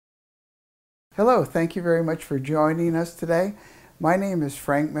Hello, thank you very much for joining us today. My name is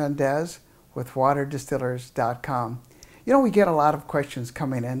Frank Mendez with waterdistillers.com. You know, we get a lot of questions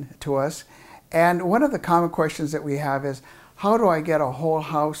coming in to us, and one of the common questions that we have is, how do I get a whole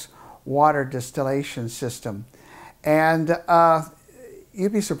house water distillation system? And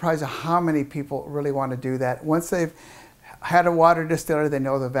you'd be surprised at how many people really want to do that. Once they've had a water distiller, they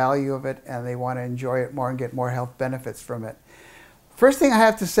know the value of it and they want to enjoy it more and get more health benefits from it. First thing I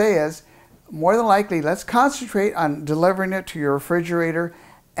have to say is, more than likely, let's concentrate on delivering it to your refrigerator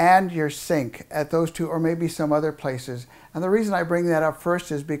and your sink at those two, or maybe some other places. And the reason I bring that up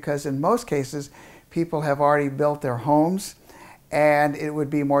first is because in most cases, people have already built their homes, and it would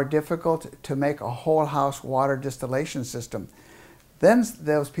be more difficult to make a whole house water distillation system. Then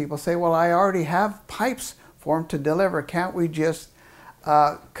those people say, well, I already have pipes for them to deliver. Can't we just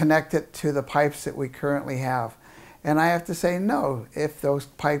connect it to the pipes that we currently have? And I have to say no, if those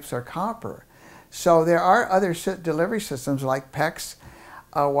pipes are copper. So there are other delivery systems like PEX,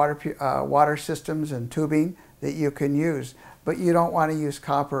 water systems and tubing that you can use. But you don't want to use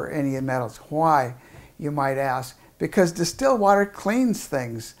copper or any metals. Why, you might ask? Because distilled water cleans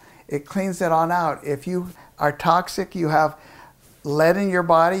things. It cleans it on out. If you are toxic, you have lead in your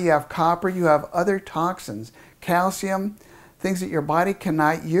body, you have copper, you have other toxins, calcium, things that your body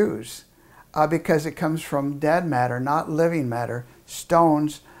cannot use. Because it comes from dead matter, not living matter,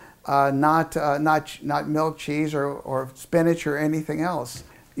 stones, not milk, cheese, or spinach, or anything else.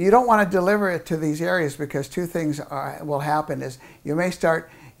 You don't want to deliver it to these areas because two things will happen. Is you may start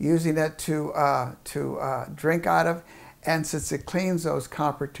using it to drink out of, and since it cleans those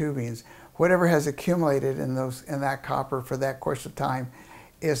copper tubings, whatever has accumulated in that copper for that course of time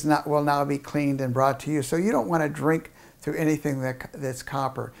will now be cleaned and brought to you. So you don't want to drink through anything that's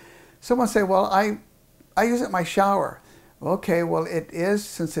copper. Someone say, well, I use it in my shower. Okay, well,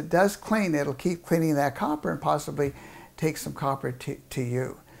 since it does clean, it'll keep cleaning that copper and possibly take some copper to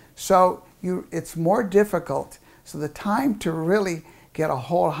you. So it's more difficult. So the time to really get a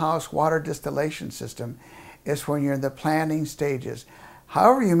whole house water distillation system is when you're in the planning stages.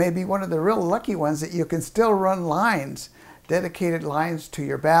 However, you may be one of the real lucky ones that you can still run lines, dedicated lines to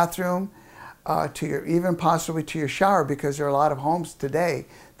your bathroom, even possibly to your shower, because there are a lot of homes today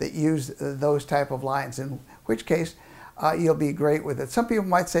that use those type of lines, in which case you'll be great with it. Some people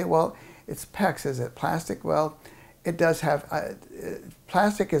might say, well, it's PEX, is it plastic? Well, it does have,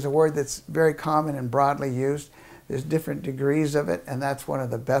 plastic is a word that's very common and broadly used. There's different degrees of it, and that's one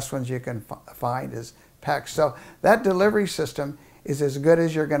of the best ones you can find is PEX. So that delivery system is as good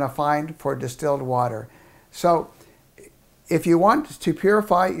as you're going to find for distilled water. So if you want to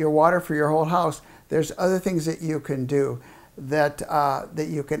purify your water for your whole house, there's other things that you can do that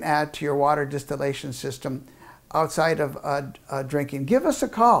you can add to your water distillation system outside of drinking. Give us a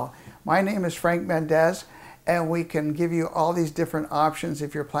call. My name is Frank Mendez, and we can give you all these different options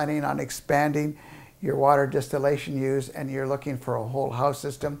if you're planning on expanding your water distillation use and you're looking for a whole house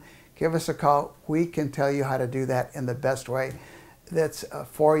system. Give us a call. We can tell you how to do that in the best way that's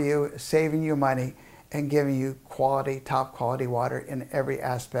for you, saving you money and giving you quality, top quality water in every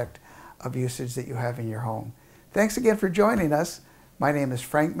aspect of usage that you have in your home. Thanks again for joining us. My name is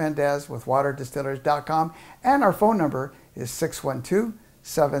Frank Mendez with waterdistillers.com, and our phone number is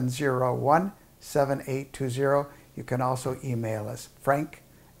 612-701-7820. You can also email us,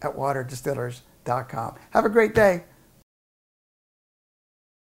 frank@waterdistillers.com. Have a great day.